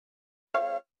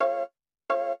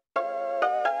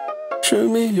Show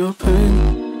me your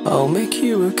pain, I'll make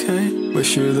you okay.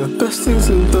 Wish you the best things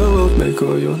in the world, make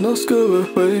all your notes go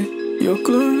away. Your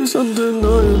glow is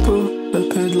undeniable,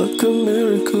 appeared like a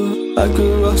miracle. I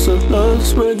grew up so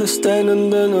lost with disdain,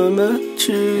 and then I met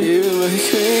you. You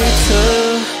make me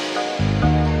care,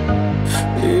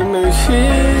 you make me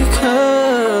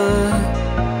care,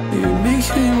 you make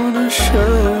me wanna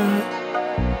share.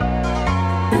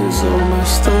 It's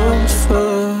almost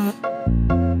unfair.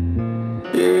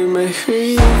 You make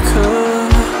me care,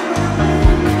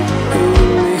 you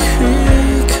make me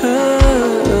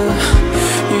care,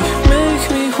 you make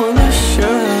me wanna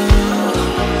share.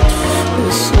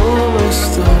 It's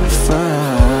almost unfair.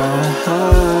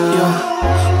 Yeah,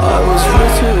 I was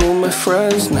with all my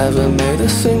friends, never made a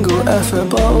single effort.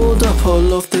 Bottled up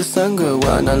all of this anger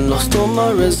when I lost all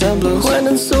my resemblance. Went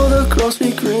and saw the grass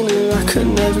be greener, I could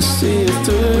never see it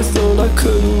through. Thought I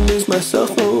couldn't lose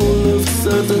myself all of a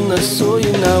sudden I saw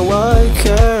you, now I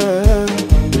can.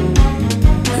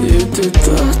 You did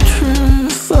the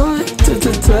truth, I did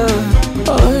the dare.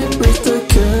 I breathed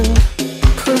again,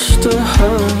 pushed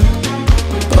ahead,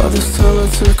 but this time I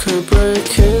took a break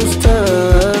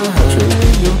instead. Show me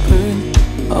your pain,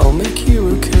 I'll make you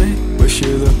okay. Wish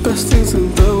you the best things in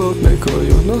the world, make all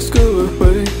your notes go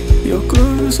away. Your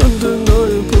glow is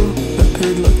undeniable,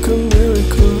 appeared like a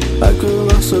miracle. I grew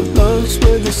up so lost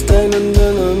with disdain, and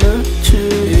then I met you.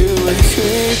 You make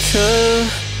me care,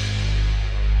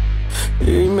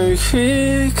 you make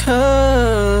me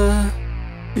care,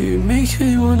 you make me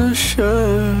wanna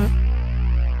share.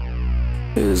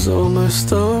 It's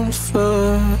almost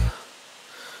unfair.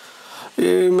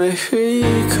 You make me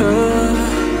care,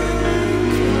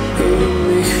 you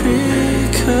make me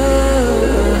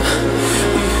care,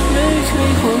 you make me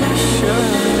wanna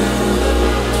share.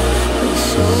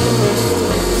 It's almost